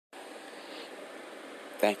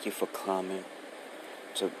Thank you for coming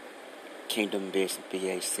to Kingdom Business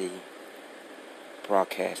BAC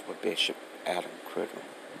broadcast with Bishop Adam Criddle.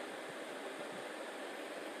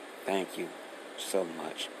 Thank you so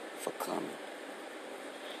much for coming.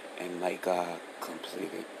 And may God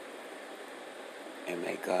complete it. And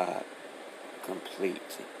may God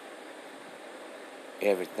complete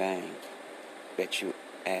everything that you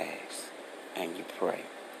ask and you pray.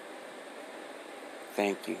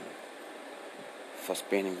 Thank you for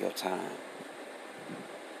spending your time.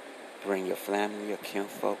 Bring your family, your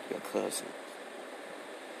kinfolk, your cousins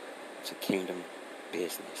to Kingdom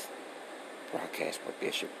Business broadcast with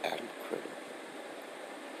Bishop Adam Criddle.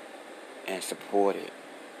 And support it.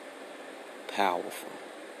 Powerful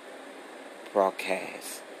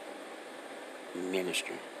broadcast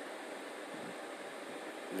ministry.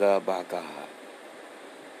 Love by God.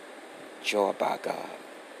 Joy by God.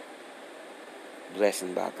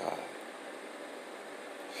 Blessing by God.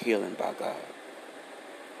 Healing by God.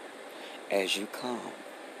 As you come,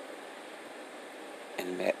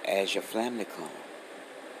 and as your family come,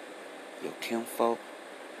 your kinfolk,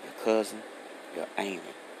 your cousin, your auntie,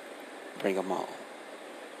 bring them on.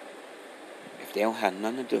 If they don't have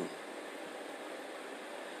nothing to do,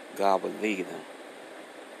 God will lead them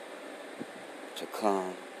to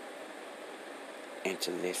come and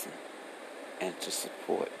to listen and to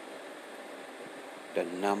support the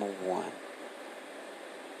number one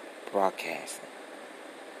broadcasting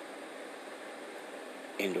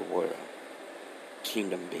in the world,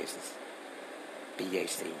 Kingdom Business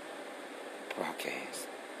BAC broadcast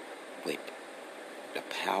with the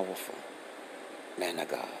powerful man of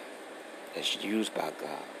God that's used by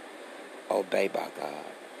God, obeyed by God,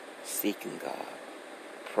 seeking God,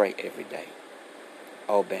 pray every day,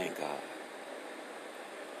 obeying God.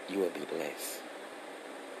 You will be blessed.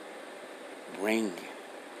 Bring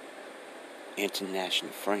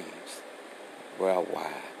international friends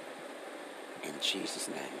worldwide in Jesus'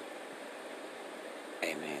 name.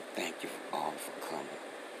 Amen. Thank you all for coming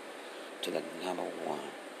to the number one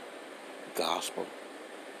gospel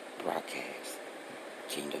broadcast,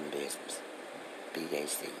 Kingdom Business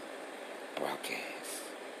BAC broadcast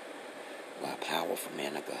by powerful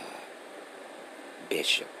man of God,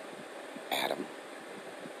 Bishop Adam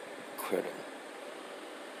Criddle.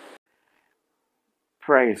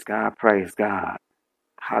 Praise God, praise God.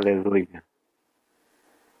 Hallelujah.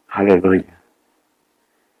 Hallelujah.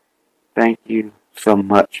 Thank you so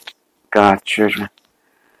much, God's children,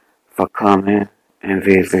 for coming and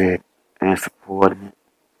visiting and supporting it.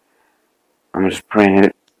 I'm just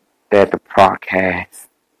praying that the broadcast,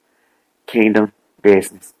 Kingdom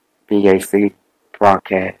Business BAC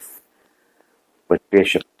broadcast with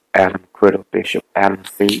Bishop Adam Criddle, Bishop Adam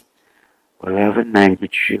C. Whatever name you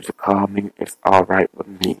choose to call me, it's all right with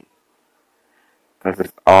me. Because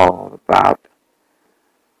it's all about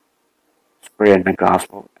spreading the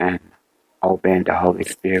gospel and obeying the Holy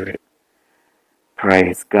Spirit.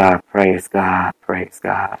 Praise God, praise God, praise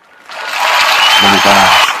God. My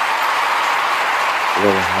God.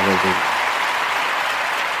 Glory, hallelujah.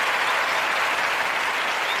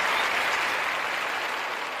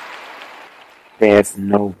 There's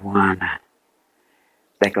no one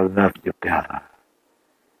that can love you better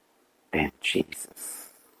than Jesus.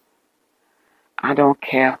 I don't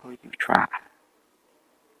care who you try.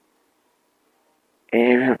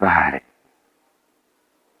 Everybody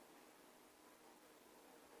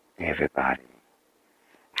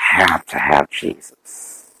have to have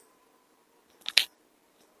Jesus.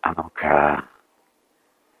 I don't care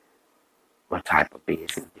what type of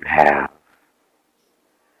business you have,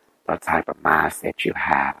 what type of mindset you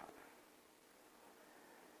have.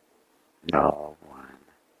 No one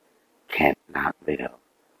cannot live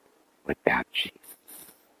without Jesus.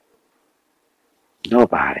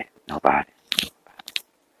 Nobody.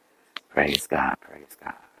 Praise God, praise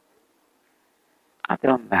God. It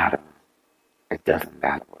don't matter. It doesn't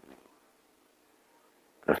matter with me.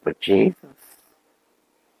 Because with Jesus,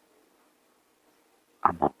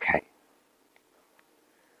 I'm okay.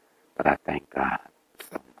 But I thank God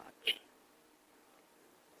so much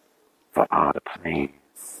for all the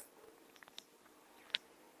plans.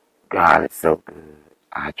 God is so good.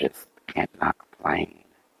 I just cannot complain.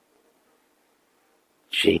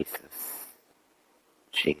 Jesus.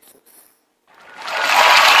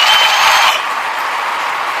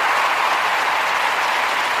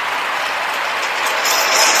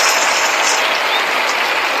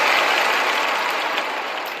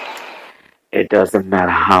 It doesn't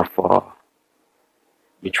matter how far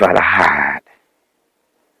you try to hide,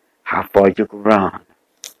 how far you can run,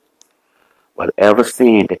 whatever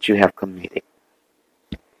sin that you have committed,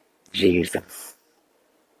 Jesus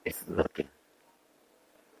is looking.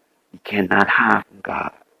 You cannot hide from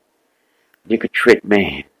God. You could trick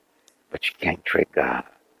man, but you can't trick God.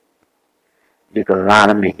 You could lie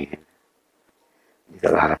to man. You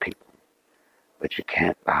could lie to people, but you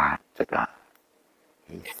can't lie to God.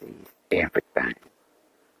 He sees everything.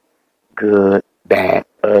 Good, bad,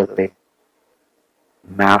 ugly,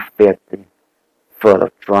 mouth filthy, full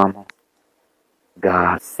of drama.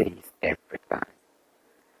 God sees everything.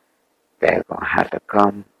 There's going to have to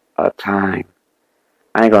come a time,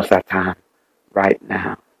 I ain't going to say time, right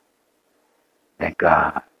now, that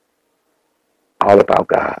God, all about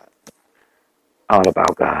God, all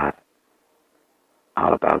about God,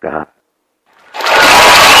 all about God.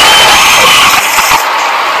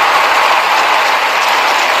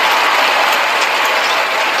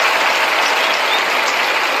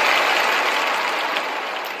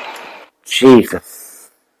 Jesus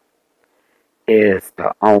is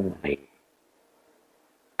the only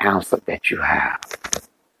answer that you have.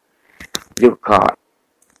 You call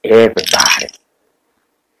everybody.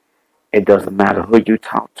 It doesn't matter who you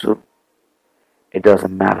talk to. It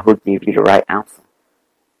doesn't matter who gives you the right answer.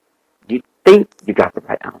 You think you got the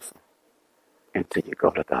right answer until you go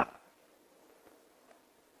to God.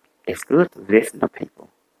 It's good to listen to people,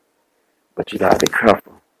 but you got to be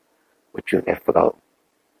careful what you let flow.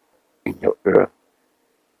 And your ear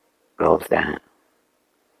goes down.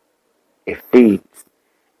 It feeds.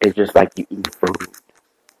 It's just like you eat food.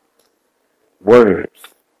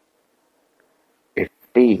 Words. It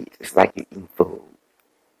feeds. It's like you eat food.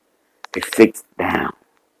 It sits down.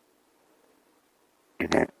 And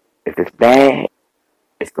then if it's bad,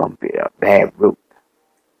 it's going to be a bad root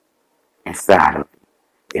inside of you.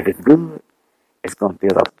 If it's good, it's going to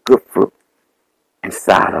build up good fruit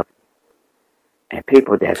inside of you. And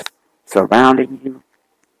people that's surrounding you,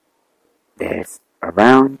 that's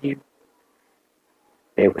around you,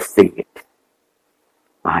 they will see it.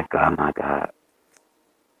 My God, my God.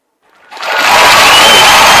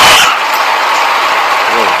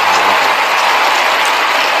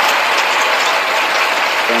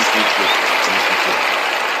 Thank you, Jesus. Thank you, Jesus.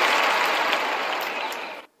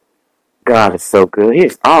 God is so good. He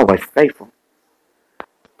is always faithful.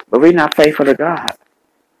 But we're not faithful to God.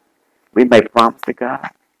 We make promises to God.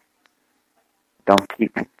 Don't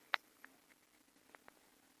keep them.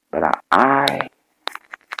 But I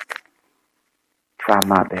try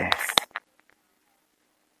my best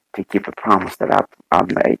to keep a promise that I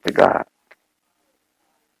made to God.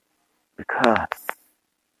 Because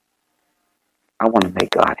I want to make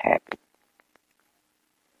God happy.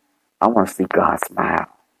 I want to see God smile.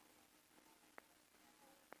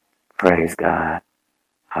 Praise God.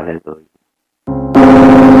 Hallelujah.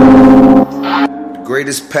 The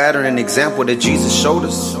greatest pattern and example that Jesus showed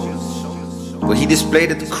us, what he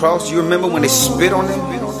displayed at the cross. You remember when they spit on him?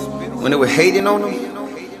 When they were hating on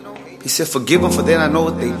him? He said, forgive them, for they don't know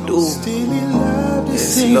what they do.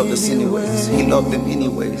 Yes, he loved us anyways. He loved them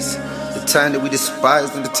anyways. The time that we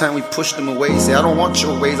despised them, the time we pushed them away, he said, I don't want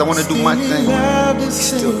your ways, I want to do my thing. He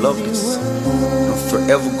still loved us. I'm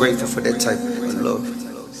forever grateful for that type of love.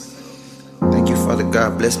 Thank you, Father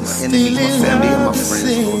God. Bless my enemies, my family, and my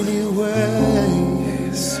friends, Lord.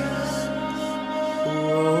 Yes.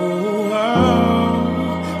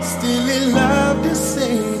 Still in love the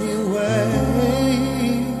same ways.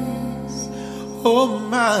 Oh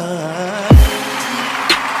my.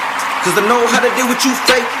 Cause I know how to deal with you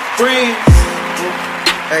fake friends.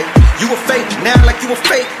 Hey, you were fake now like you were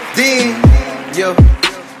fake then. Yeah.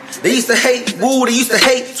 They used to hate Woo, they used to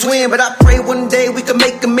hate Twin, but I pray one day we can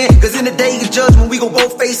make amends. Cause in the day of judgment we gon'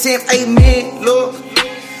 both face him. Amen. Look,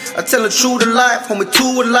 I tell the truth to life, homie,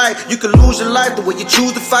 two alike. You can lose your life the way you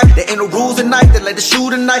choose to fight. There ain't no rules at night, they let the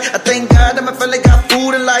shoot tonight. I thank God that my family got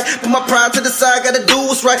food and light. Put my pride to the side, gotta do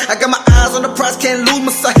what's right. I got my eyes on the prize, can't lose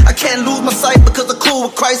my sight. I can't lose my sight because I'm cool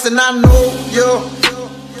with Christ. And I know, yo,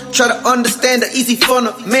 try to understand the easy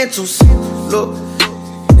fundamentals. Look,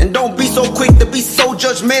 and don't be so quick to be so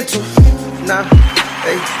judgmental. Nah,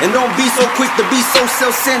 hey, and don't be so quick to be so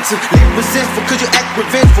self-centered. Live resentful cause you act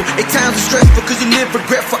revengeful. At times it's stressful cause you live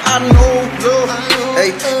regretful. I know, Lord,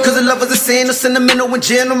 hey, cause the love is a sin, no sentimental and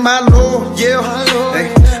gentle, my Lord, yeah. Hey,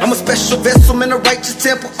 I'm a special vessel, man, a righteous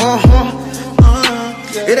temple,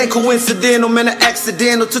 It ain't coincidental, man, an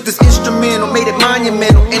accidental. Took this instrumental, made it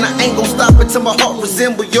monumental. And I ain't gon' stop until my heart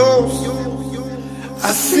resemble yours.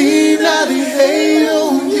 I see that they hate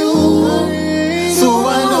on you, so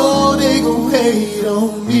I know they gon' hate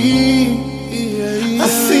on me. I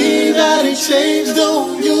see that they changed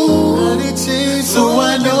on you, so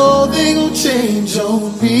I know they gon' change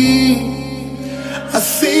on me. I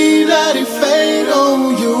see that they fade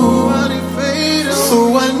on you,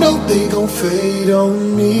 so I fade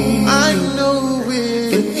on me. I know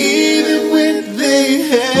it. And even when they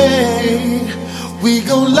hate, we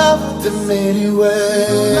gon' love them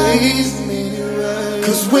anyways.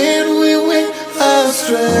 Cause when we went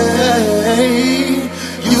astray,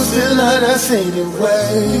 you still love us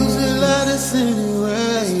anyway. You still love us anyway.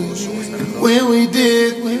 When we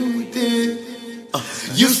did,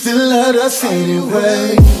 you still love us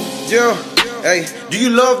anyway. Yeah, hey, do you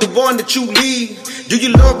love the one that you lead? Do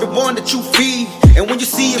you love the one that you feed? And when you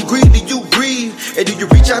see him grieve, do you grieve? And do you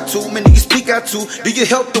reach out to him and do you speak out to? Do you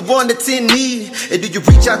help the one that's in need? And do you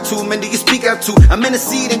reach out to him and do you speak out to? I'm in the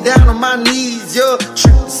seat and down on my knees, yeah.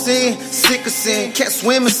 Trick of sin, sick of sin, can't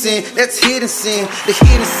swim in sin, that's hidden sin. The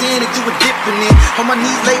hidden sin that you were dipping in. On my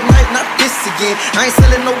knees late night, not this again. I ain't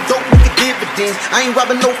selling no dope with the dividends. I ain't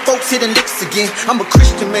robbing no folks, hitting licks again. I'm a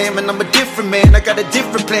Christian man, I'm a different man. I got a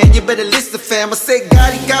different plan, you better listen fam. I said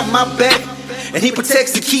God, he got my back, and he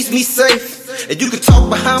protects and keeps me safe. And you can talk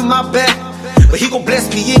behind my back, but he gon' bless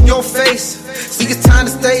me in your face. See, it's time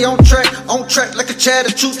to stay on track like a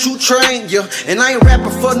chatter choo-choo train, yeah. And I ain't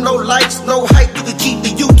rapping for no likes, no hype, you can keep the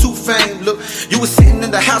YouTube fame. Look, you was sitting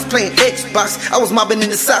in the house playing Xbox, I was mobbing in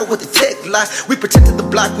the side with the tech lies. We protected the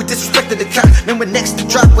block, we disrespected the cops. Man, we're next to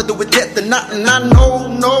drop, whether we're death or not. And I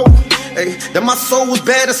know, hey, that my soul was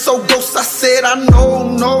bad and so gross. I said I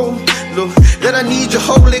know, look, that I need your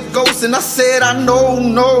Holy Ghost. And I said I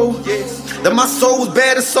know, yes, that my soul was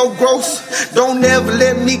bad and so gross. Don't ever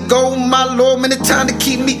let me go, my Lord, man, it's time to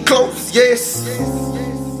keep me close, yes.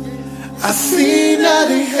 I seen how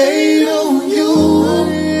they hate on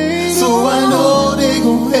you, so I know they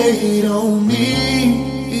gon' hate on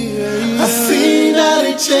me. I seen how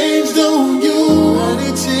they changed on you,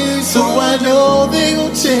 so I know they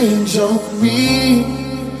gon' change on me.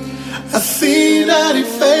 I seen how they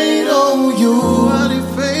fade on you,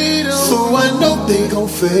 so I know they gon'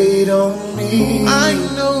 fade on me. I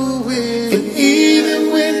know it. And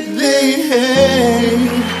even when they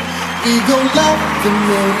hate, we gon' love them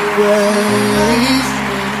anyways.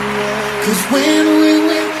 Cause when we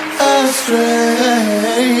went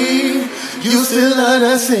astray, you still love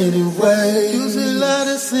us anyway. You still love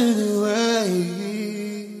us anyway.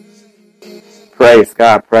 Praise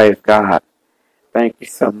God, praise God. Thank you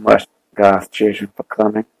so much, God's children, for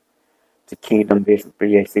coming to Kingdom Business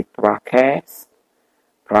BAC broadcast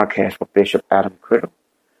with Bishop Adam Criddle,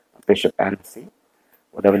 or Bishop Adam C.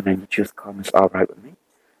 Whatever the name you choose to call me, it's all right with me,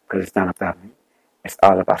 because it's not about me. It's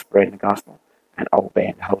all about spreading the gospel and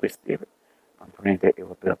obeying the Holy Spirit. I'm praying that it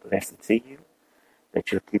will be a blessing to you,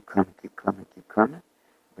 that you'll keep coming.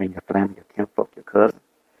 Bring your family, your kinfolk, your cousins.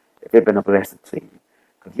 If it's been a blessing to you,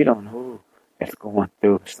 because you don't know who is going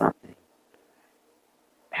through something,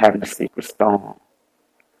 having a secret storm,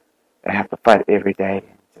 they have to fight every day,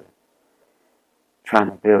 trying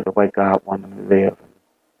to build the way God wants them to live.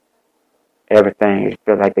 And everything, it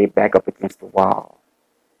feels like they back up against the wall,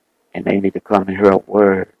 and they need to come and hear a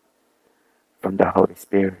word from the Holy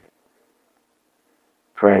Spirit.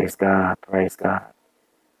 Praise God, praise God.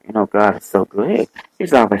 You know, God is so good.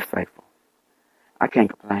 He's always faithful. I can't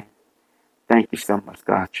complain. Thank you so much,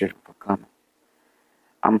 God's children, for coming.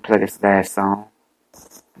 I'm going to play this last song,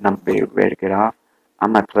 and I'm going to be ready to get off. I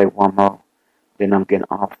might play one more, then I'm getting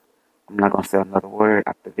off. I'm not going to say another word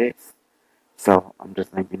after this. So I'm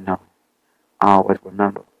just letting you know. Always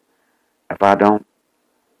remember, if I don't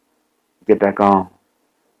get back on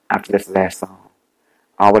after this last song,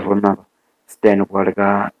 always remember, stay in the Word of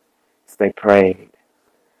God, stay prayed,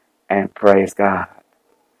 and praise God.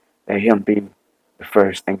 Let Him be the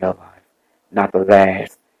first in your life, not the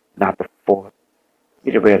last, not the fourth.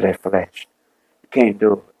 Get rid of that flesh. You can't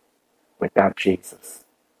do it without Jesus.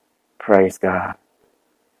 Praise God.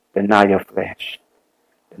 Deny your flesh.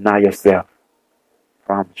 Deny yourself.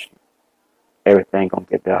 Promise you, everything gonna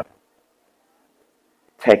get better.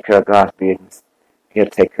 Take care of God's business. He'll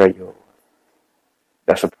take care of yours.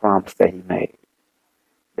 That's a promise that He made.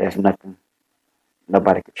 There's nothing,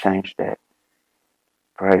 nobody could change that.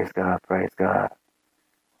 Praise God, praise God.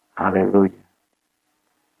 Hallelujah.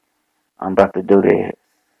 I'm about to do this.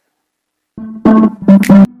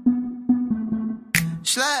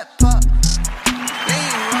 Slap up.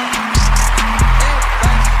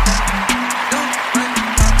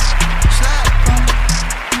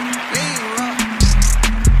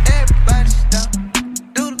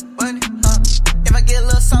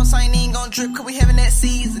 Drip, cause we having that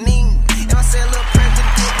seasoning. If I say a little prayer to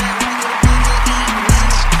get back right, go to bed in the evening.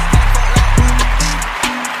 Gotta fuck like ooh,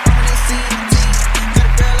 when they see the team. Got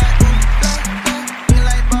a girl like ooh, looking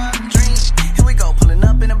like Barbie Dream. Here we go, pulling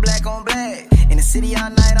up in a black on black. In the city all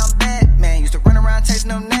night, I'm Batman. Used to run around chasing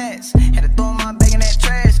them gnats. Had to throw my bag in that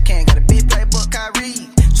trash can. Got a big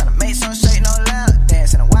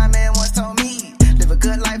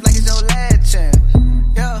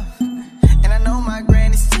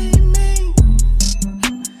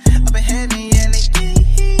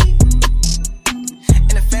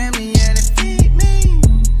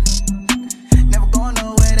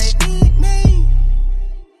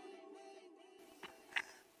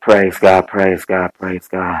Praise God, praise God, praise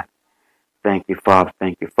God. Thank you, Father.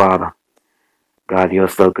 Thank you, Father. God, you're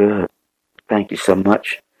so good. Thank you so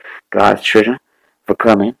much, God's children, for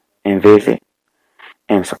coming and visit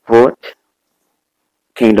and support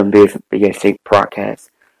Kingdom Business BSC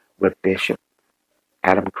broadcast with Bishop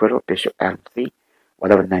Adam Criddle, Bishop Adam C.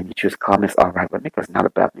 Whatever name you choose to call me, it's all right with me because it's not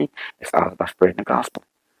about me. It's all about spreading the gospel.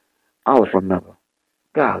 Always remember,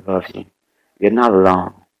 God loves you. You're not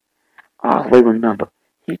alone. Always remember,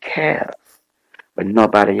 He cares, but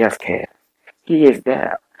nobody else cares. He is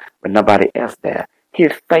there, but nobody else there. He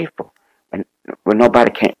is faithful, when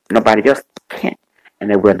nobody else can't,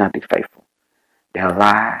 and they will not be faithful. They're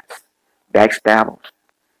lies, backstabbers.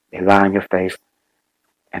 They lie in your face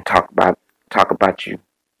and talk about you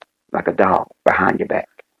like a dog behind your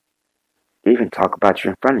back. Even talk about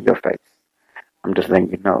you in front of your face. I'm just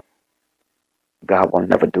letting you know, God will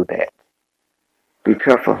never do that. Be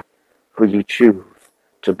careful who you choose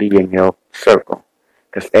to be in your circle,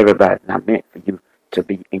 because everybody's not meant for you to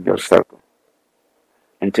be in your circle.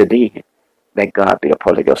 And to then, let God be a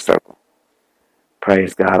part of your circle.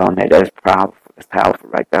 Praise God on that. That is powerful. It's powerful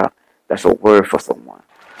right there. That's a word for someone.